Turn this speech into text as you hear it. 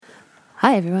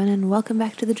Hi, everyone, and welcome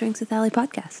back to the Drinks with Allie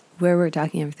podcast, where we're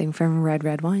talking everything from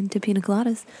red wine to pina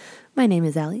coladas. My name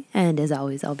is Allie, and as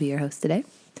always, I'll be your host today.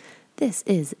 This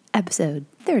is episode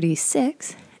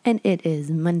 36, and it is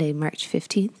Monday, March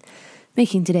 15th,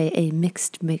 making today a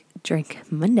mixed drink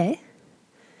Monday.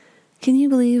 Can you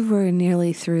believe we're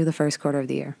nearly through the first quarter of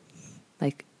the year?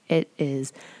 It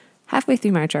is halfway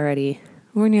through March already.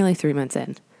 We're nearly 3 months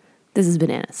in. This is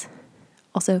bananas.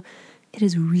 Also, it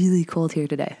is really cold here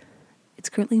today. It's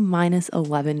currently minus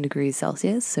 11 degrees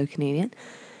Celsius, so Canadian.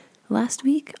 Last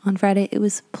week, on Friday, it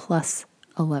was plus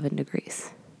 11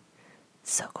 degrees.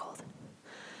 So cold.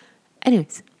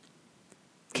 Anyways,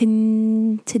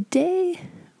 today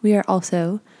we are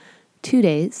also 2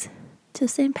 days to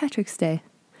St. Patrick's Day.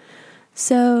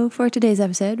 So for today's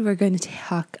episode, we're going to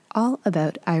talk all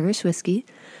about Irish whiskey,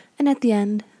 and at the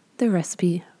end, the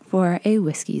recipe for a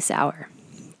whiskey sour.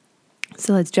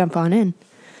 So let's jump on in.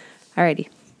 Alrighty.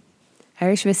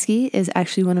 Irish whiskey is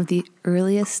actually one of the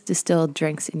earliest distilled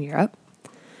drinks in Europe.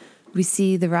 We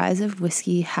see the rise of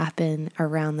whiskey happen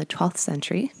around the 12th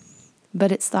century,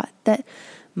 but it's thought that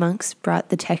monks brought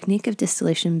the technique of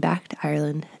distillation back to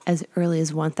Ireland as early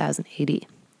as 1000 AD.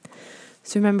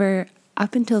 So remember,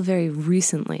 up until very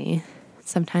recently,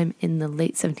 sometime in the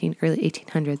late 1700s, early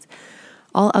 1800s,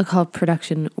 all alcohol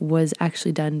production was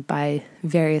actually done by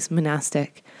various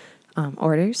monastic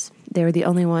orders. They were the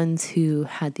only ones who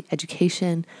had the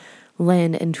education,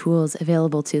 land, and tools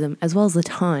available to them, as well as the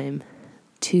time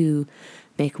to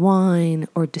make wine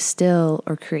or distill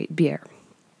or create beer.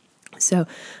 So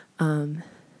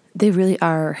they really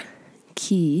are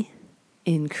key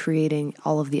in creating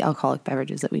all of the alcoholic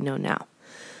beverages that we know now,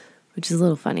 which is a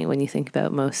little funny when you think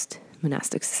about most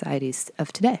monastic societies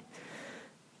of today,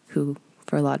 who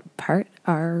for a lot of part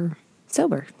are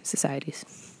sober societies.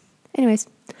 Anyways,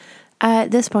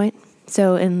 at this point,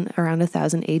 so in around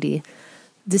 1000 AD,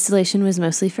 distillation was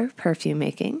mostly for perfume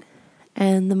making,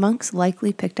 and the monks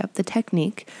likely picked up the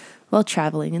technique while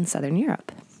traveling in southern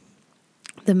Europe.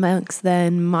 The monks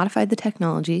then modified the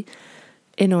technology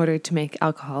in order to make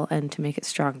alcohol and to make it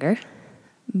stronger.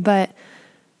 But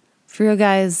for you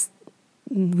guys,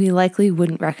 we likely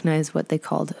wouldn't recognize what they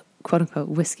called quote-unquote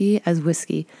whiskey as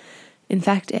whiskey. In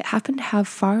fact, it happened to have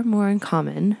far more in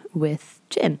common with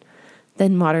gin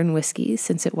than modern whiskey,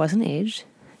 since it wasn't aged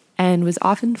and was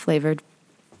often flavored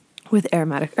with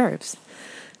aromatic herbs,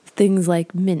 things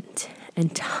like mint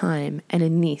and thyme and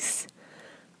anise.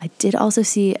 I did also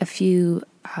see a few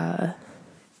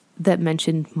that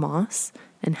mentioned moss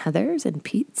and heathers and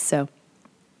peats, so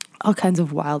all kinds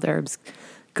of wild herbs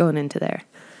going into there.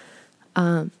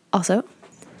 Also,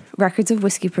 records of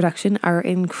whiskey production are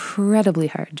incredibly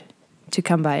hard to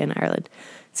come by in Ireland,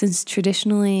 since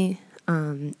traditionally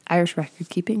Irish record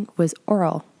keeping was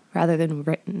oral rather than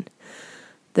written.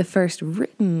 The first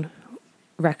written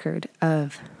record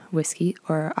of whiskey,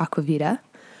 or aquavita,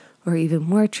 or even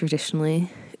more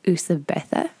traditionally, Usa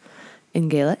Betha in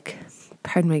Gaelic.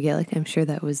 Pardon my Gaelic, I'm sure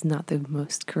that was not the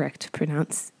most correct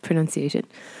pronunciation,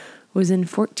 was in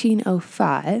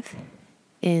 1405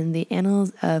 in the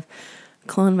Annals of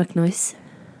Clonmacnoise,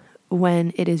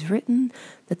 when it is written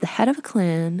that the head of a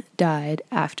clan died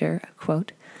after,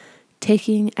 quote,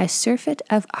 taking a surfeit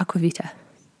of aquavita,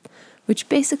 which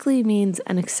basically means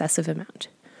an excessive amount,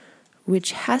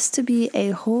 which has to be a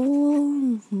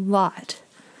whole lot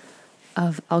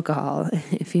of alcohol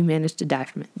if he managed to die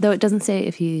from it. Though it doesn't say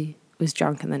if he was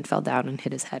drunk and then fell down and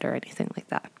hit his head or anything like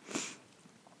that.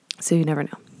 So you never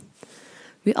know.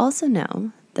 We also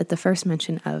know that the first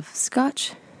mention of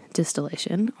Scotch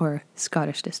distillation, or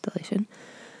Scottish distillation,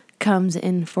 comes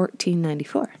in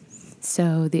 1494.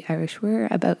 So the Irish were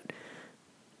about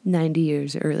 90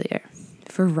 years earlier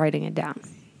for writing it down.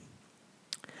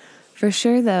 For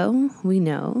sure, though, we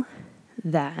know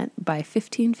that by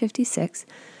 1556,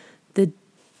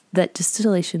 that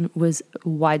distillation was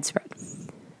widespread,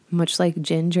 much like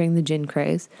gin during the gin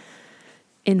craze.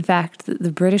 In fact,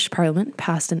 the British Parliament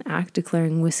passed an act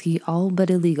declaring whiskey all but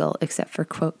illegal except for,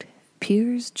 quote,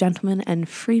 peers, gentlemen, and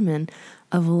freemen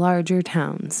of larger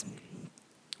towns.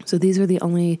 So these were the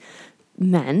only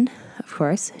men, of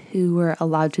course, who were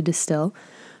allowed to distill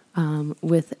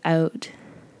without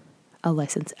a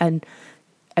license. And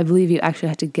I believe you actually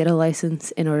had to get a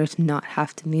license in order to not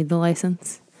have to need the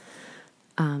license.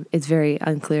 It's very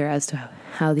unclear as to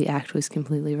how the act was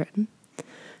completely written.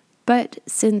 But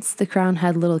since the crown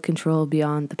had little control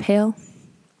beyond the Pale,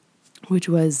 which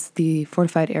was the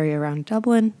fortified area around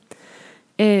Dublin,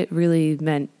 it really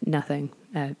meant nothing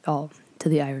at all to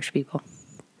the Irish people.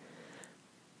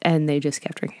 And they just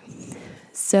kept drinking.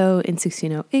 So in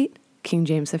 1608, King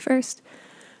James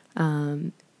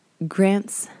I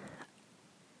grants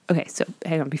Okay, so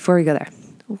hang on, before we go there,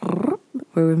 we're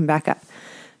moving back up.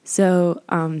 So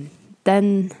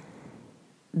then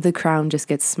the crown just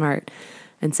gets smart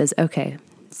and says, okay,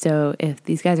 so if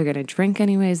these guys are going to drink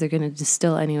anyways, they're going to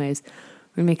distill anyways,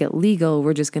 we're going to make it legal,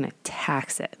 we're just going to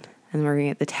tax it. And we're going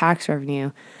to get the tax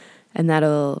revenue, and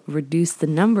that'll reduce the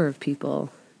number of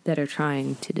people that are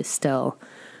trying to distill,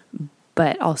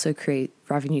 but also create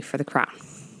revenue for the crown.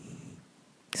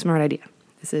 Smart idea.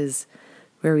 This is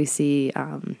where we see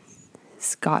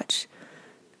Scotch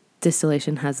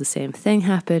distillation has the same thing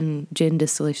happen, gin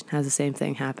distillation has the same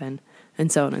thing happen,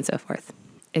 and so on and so forth.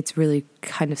 It's really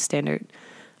kind of standard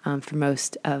for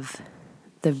most of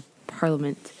the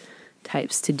Parliament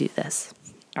types to do this.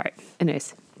 All right,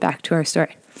 anyways, back to our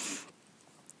story.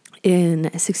 In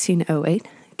 1608,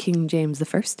 King James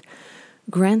I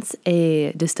grants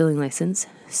a distilling license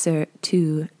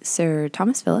to Sir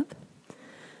Thomas Phillip,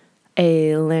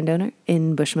 a landowner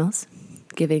in Bushmills,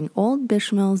 giving Old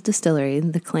Bushmills Distillery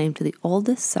the claim to the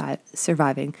oldest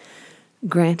surviving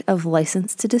grant of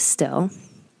license to distill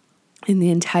in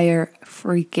the entire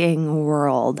freaking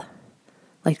world.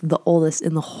 Like the oldest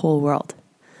in the whole world.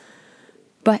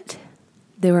 But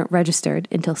they weren't registered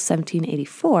until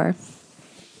 1784,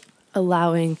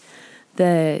 allowing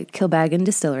the Kilbeggan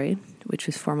Distillery, which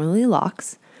was formerly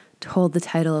Locks, to hold the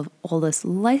title of oldest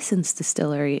licensed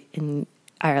distillery in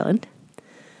Ireland.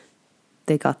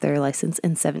 They got their license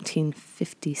in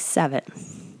 1757,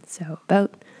 so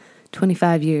about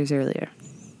 25 years earlier.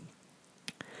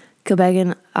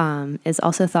 Kilbeggan is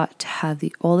also thought to have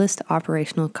the oldest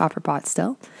operational copper pot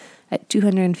still at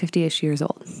 250-ish years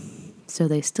old. So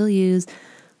they still use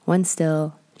one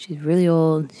still. She's really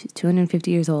old. She's 250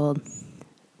 years old.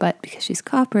 But because she's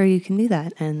copper, you can do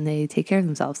that, and they take care of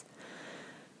themselves.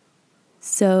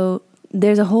 So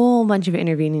there's a whole bunch of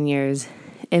intervening years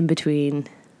in between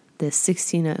this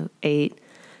 1608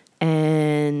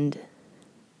 and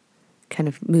kind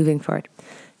of moving forward.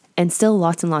 And still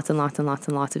lots and lots and lots and lots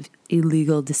and lots of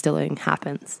illegal distilling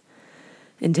happens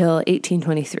until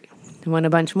 1823, when a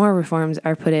bunch more reforms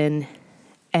are put in,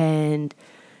 and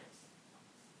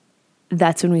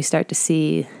that's when we start to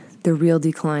see the real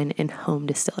decline in home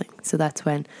distilling. So that's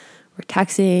when we're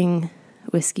taxing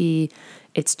whiskey.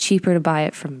 It's cheaper to buy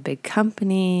it from a big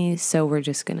company, so we're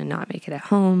just going to not make it at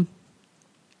home.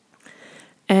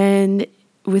 And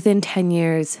within 10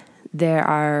 years, there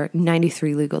are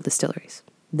 93 legal distilleries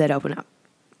that open up.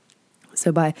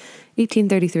 So by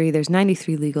 1833, there's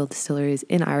 93 legal distilleries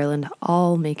in Ireland,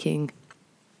 all making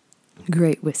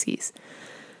great whiskeys.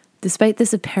 Despite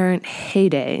this apparent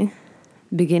heyday,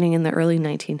 beginning in the early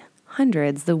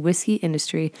 1900s, the whiskey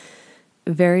industry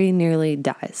very nearly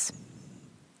dies,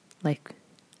 like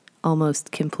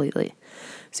almost completely.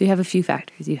 So you have a few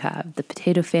factors. You have the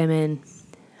potato famine,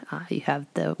 you have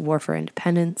the War for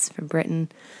Independence from Britain,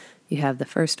 you have the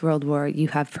First World War, you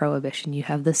have Prohibition, you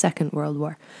have the Second World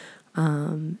War.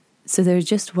 So there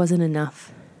just wasn't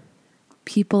enough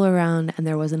people around, and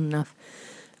there wasn't enough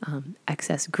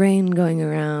excess grain going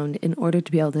around in order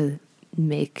to be able to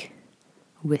make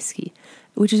whiskey,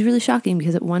 which is really shocking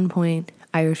because at one point,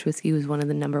 Irish whiskey was one of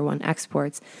the number one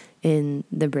exports in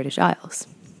the British Isles.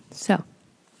 So,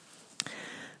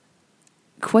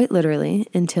 quite literally,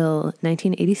 until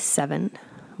 1987,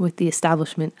 with the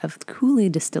establishment of the Cooley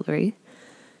Distillery,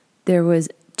 there was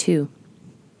 2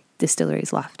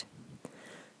 distilleries left.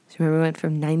 So remember, we went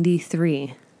from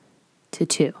 93 to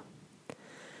 2.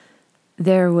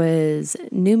 There was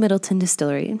New Middleton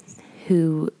Distillery,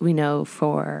 who we know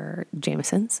for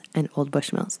Jameson's and Old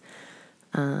Bushmills,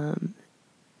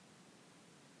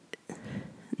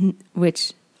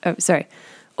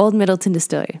 Old Middleton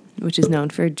Distillery, which is known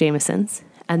for Jameson's,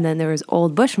 and then there was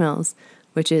Old Bushmills,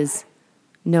 which is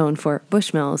known for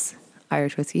Bushmills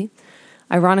Irish whiskey.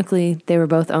 Ironically, they were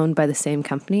both owned by the same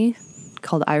company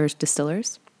called Irish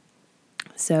Distillers.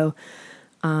 So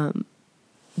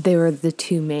they were the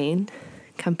 2 main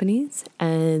companies,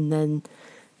 and then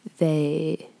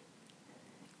they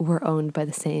were owned by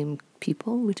the same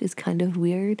people, which is kind of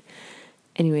weird.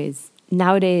 Anyways,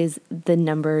 nowadays the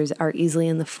numbers are easily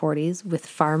in the 40s, with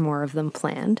far more of them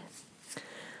planned.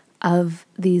 Of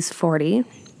these 40,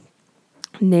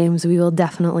 names we will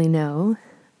definitely know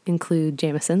include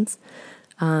Jameson's.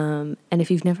 And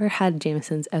if you've never had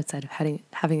Jameson's outside of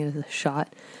having it as a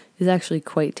shot, it's actually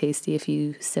quite tasty if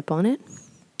you sip on it.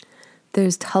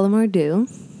 There's Tullamore Dew,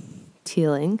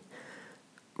 Teeling,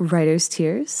 Writer's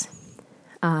Tears,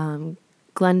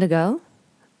 Glendago.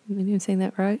 Maybe I'm saying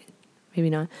that right. Maybe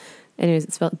not. Anyways,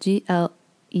 it's spelled Glendaloughh.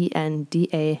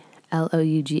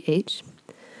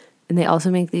 And they also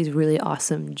make these really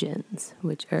awesome gins,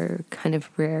 which are kind of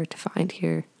rare to find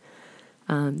here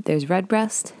There's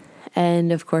redbreast,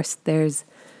 and of course there's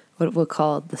what we'll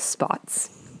call the spots.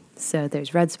 So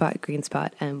there's red spot, green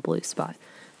spot, and blue spot.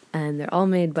 And they're all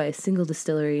made by a single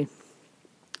distillery,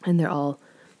 and they're all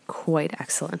quite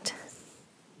excellent.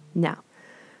 Now,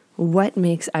 what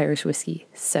makes Irish whiskey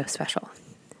so special?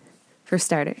 For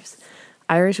starters,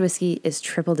 Irish whiskey is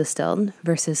triple distilled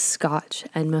versus Scotch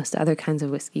and most other kinds of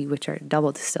whiskey, which are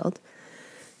double distilled.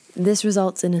 This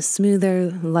results in a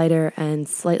smoother, lighter, and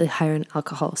slightly higher in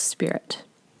alcohol spirit.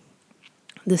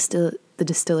 The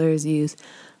distillers use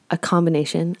a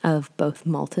combination of both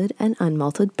malted and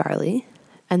unmalted barley,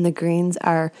 and the grains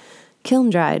are kiln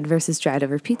dried versus dried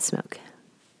over peat smoke,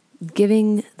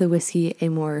 giving the whiskey a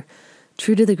more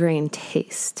true to the grain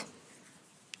taste.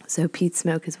 So peat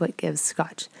smoke is what gives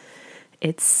Scotch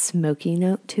its smoky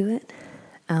note to it.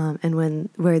 And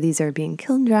where these are being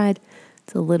kiln dried,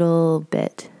 it's a little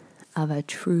bit of a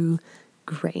true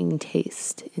grain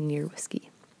taste in your whiskey.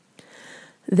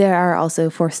 There are also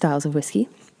 4 styles of whiskey.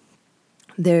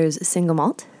 There's single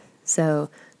malt, so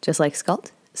just like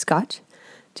Scotch,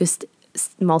 just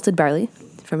malted barley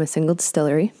from a single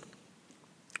distillery.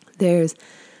 There's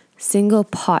single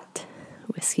pot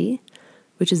whiskey,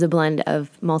 which is a blend of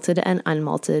malted and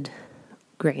unmalted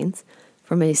grains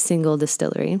from a single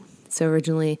distillery. So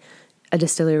originally, a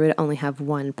distillery would only have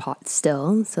one pot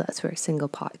still, so that's where a single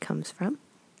pot comes from.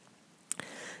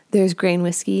 There's grain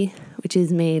whiskey, which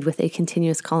is made with a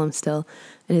continuous column still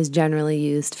and is generally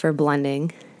used for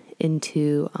blending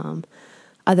into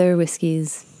other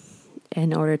whiskeys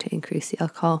in order to increase the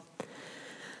alcohol.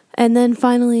 And then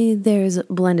finally, there's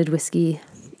blended whiskey,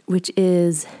 which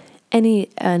is any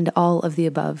and all of the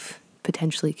above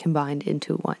potentially combined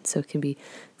into one. So it can be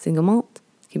single malt,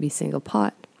 it can be single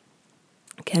pot,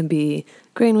 it can be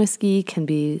grain whiskey, can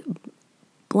be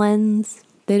blends.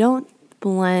 They don't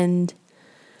blend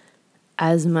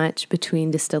as much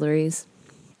between distilleries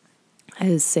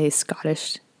as, say,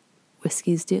 Scottish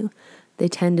whiskeys do. They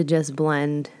tend to just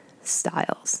blend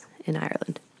styles in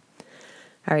Ireland.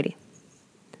 Alrighty.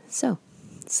 So,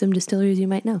 some distilleries you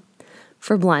might know.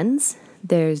 For blends,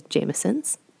 there's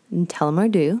Jameson's, and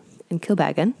Tullamore Dew, and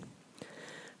Kilbeggan.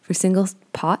 For single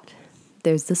pot,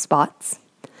 there's the Spots,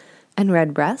 and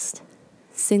Redbreast.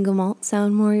 Single malt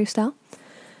sound more your style.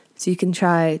 So you can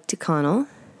try Tyrconnell,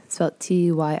 spelled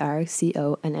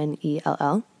Tyrconnell,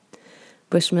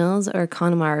 Bushmills or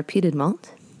Connemara peated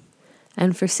malt.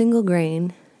 And for single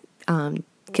grain,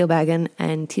 Kilbeggan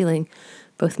and Teeling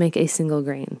both make a single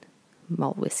grain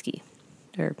malt whiskey.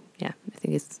 I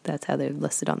think that's how they're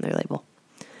listed on their label.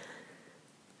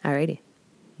 Alrighty.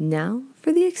 Now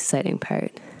for the exciting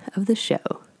part of the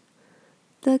show.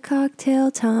 The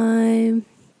cocktail time.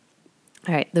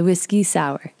 Alright, the whiskey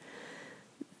sour.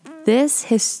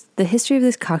 The history of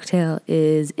this cocktail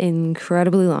is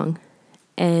incredibly long,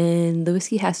 and the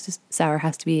whiskey sour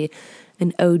has to be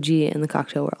an OG in the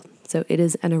cocktail world. So it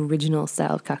is an original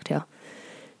style of cocktail.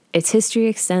 Its history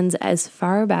extends as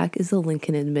far back as the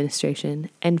Lincoln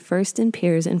administration and first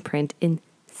appears in print in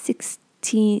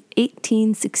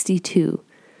 1862.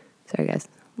 Sorry guys,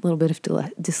 a little bit of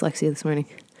dyslexia this morning.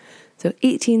 So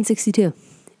 1862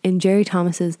 in Jerry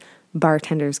Thomas's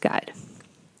Bartender's Guide.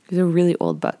 It's a really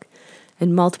old book,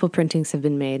 and multiple printings have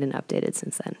been made and updated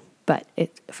since then. But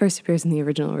it first appears in the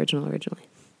originally.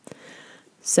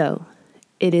 So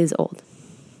it is old,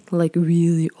 like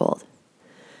really old.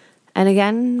 And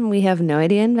again, we have no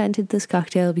idea invented this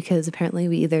cocktail because apparently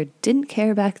we either didn't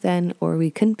care back then or we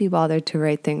couldn't be bothered to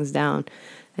write things down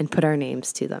and put our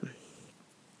names to them.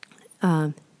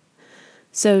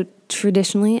 So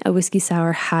traditionally, a whiskey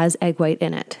sour has egg white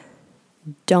in it.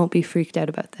 Don't be freaked out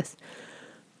about this.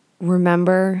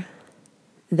 Remember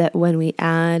that when we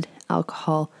add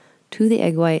alcohol to the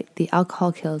egg white, the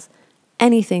alcohol kills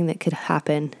anything that could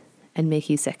happen and make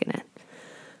you sick in it.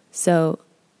 So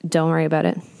don't worry about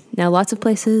it. Now, lots of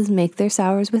places make their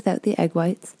sours without the egg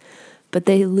whites, but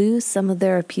they lose some of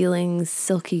their appealing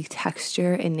silky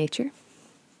texture in nature.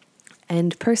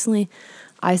 And personally,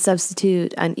 I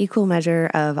substitute an equal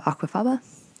measure of aquafaba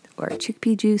or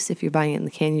chickpea juice. If you're buying it in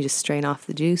the can, you just strain off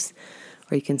the juice,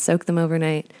 or you can soak them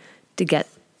overnight to get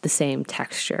the same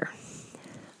texture.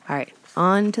 All right,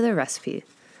 on to the recipe.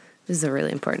 This is a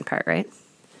really important part, right?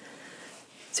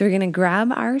 So we're going to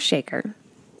grab our shaker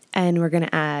and we're going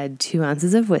to add 2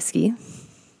 ounces of whiskey,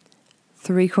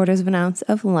 3/4 of an ounce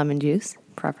of lemon juice,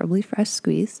 preferably fresh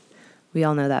squeezed. We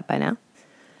all know that by now.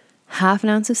 1/2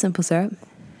 ounce of simple syrup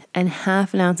and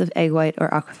 1/2 ounce of egg white or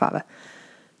aquafaba.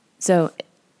 So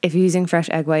if you're using fresh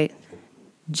egg white,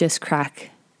 just crack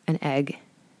an egg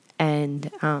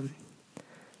and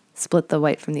split the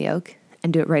white from the yolk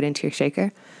and do it right into your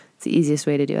shaker. It's the easiest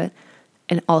way to do it.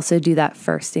 And also do that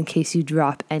first in case you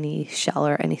drop any shell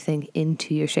or anything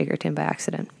into your shaker tin by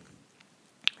accident.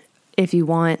 If you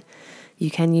want,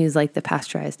 you can use like the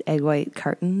pasteurized egg white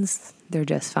cartons. They're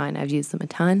just fine. I've used them a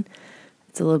ton.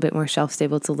 It's a little bit more shelf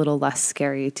stable. It's a little less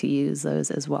scary to use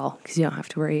those as well because you don't have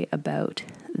to worry about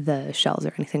the shells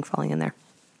or anything falling in there.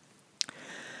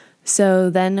 So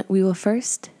then we will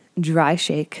first dry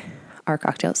shake our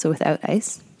cocktail. So without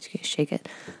ice, just gonna shake it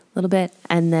a little bit,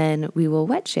 and then we will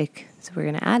wet shake. So we're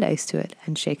going to add ice to it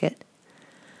and shake it.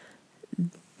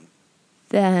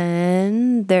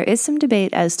 Then there is some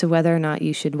debate as to whether or not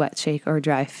you should wet shake or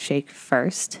dry shake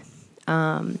first.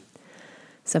 Some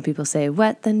people say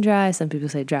wet then dry. Some people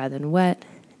say dry then wet.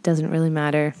 Doesn't really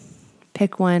matter.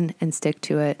 Pick one and stick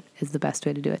to it is the best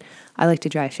way to do it. I like to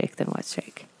dry shake then wet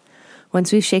shake.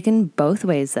 Once we've shaken both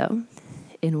ways though,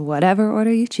 in whatever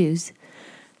order you choose,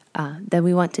 then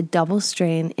we want to double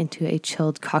strain into a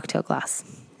chilled cocktail glass.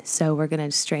 So we're going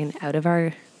to strain out of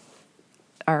our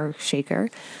shaker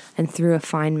and through a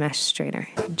fine mesh strainer,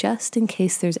 just in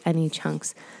case there's any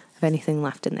chunks of anything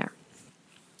left in there.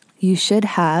 You should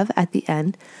have, at the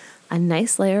end, a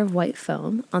nice layer of white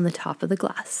foam on the top of the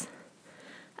glass.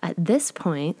 At this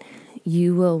point,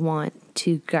 you will want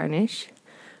to garnish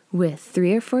with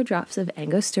 3 or 4 drops of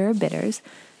Angostura bitters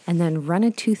and then run a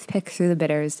toothpick through the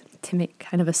bitters to make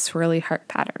kind of a swirly heart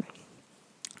pattern.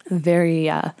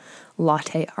 Very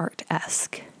latte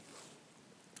art-esque.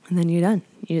 And then you're done.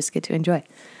 You just get to enjoy.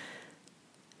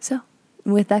 So,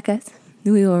 with that, guys,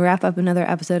 we will wrap up another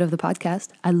episode of the podcast.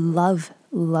 I love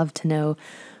to know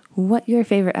what your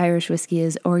favorite Irish whiskey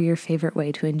is or your favorite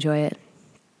way to enjoy it.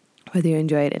 Whether you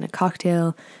enjoy it in a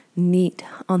cocktail, neat,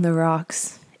 on the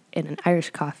rocks, in an Irish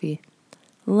coffee,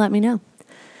 let me know.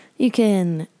 You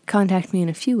can contact me in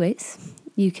a few ways.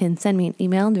 You can send me an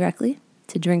email directly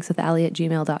to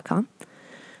drinkswithally@gmail.com.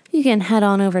 You can head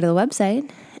on over to the website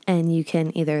and you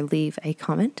can either leave a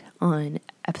comment on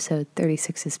episode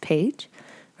 36's page,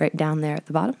 right down there at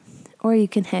the bottom, or you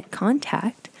can hit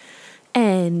contact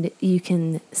and you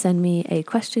can send me a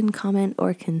question, comment,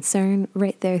 or concern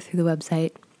right there through the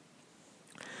website.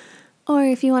 Or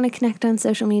if you want to connect on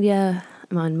social media,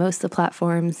 I'm on most of the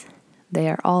platforms. They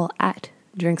are all at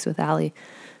Drinks with Ali.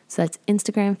 So that's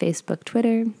Instagram, Facebook,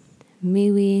 Twitter,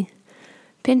 MeWe,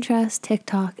 Pinterest,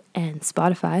 TikTok, and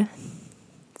Spotify.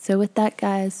 So with that,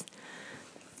 guys,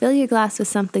 fill your glass with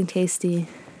something tasty.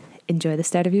 Enjoy the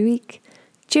start of your week.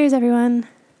 Cheers, everyone.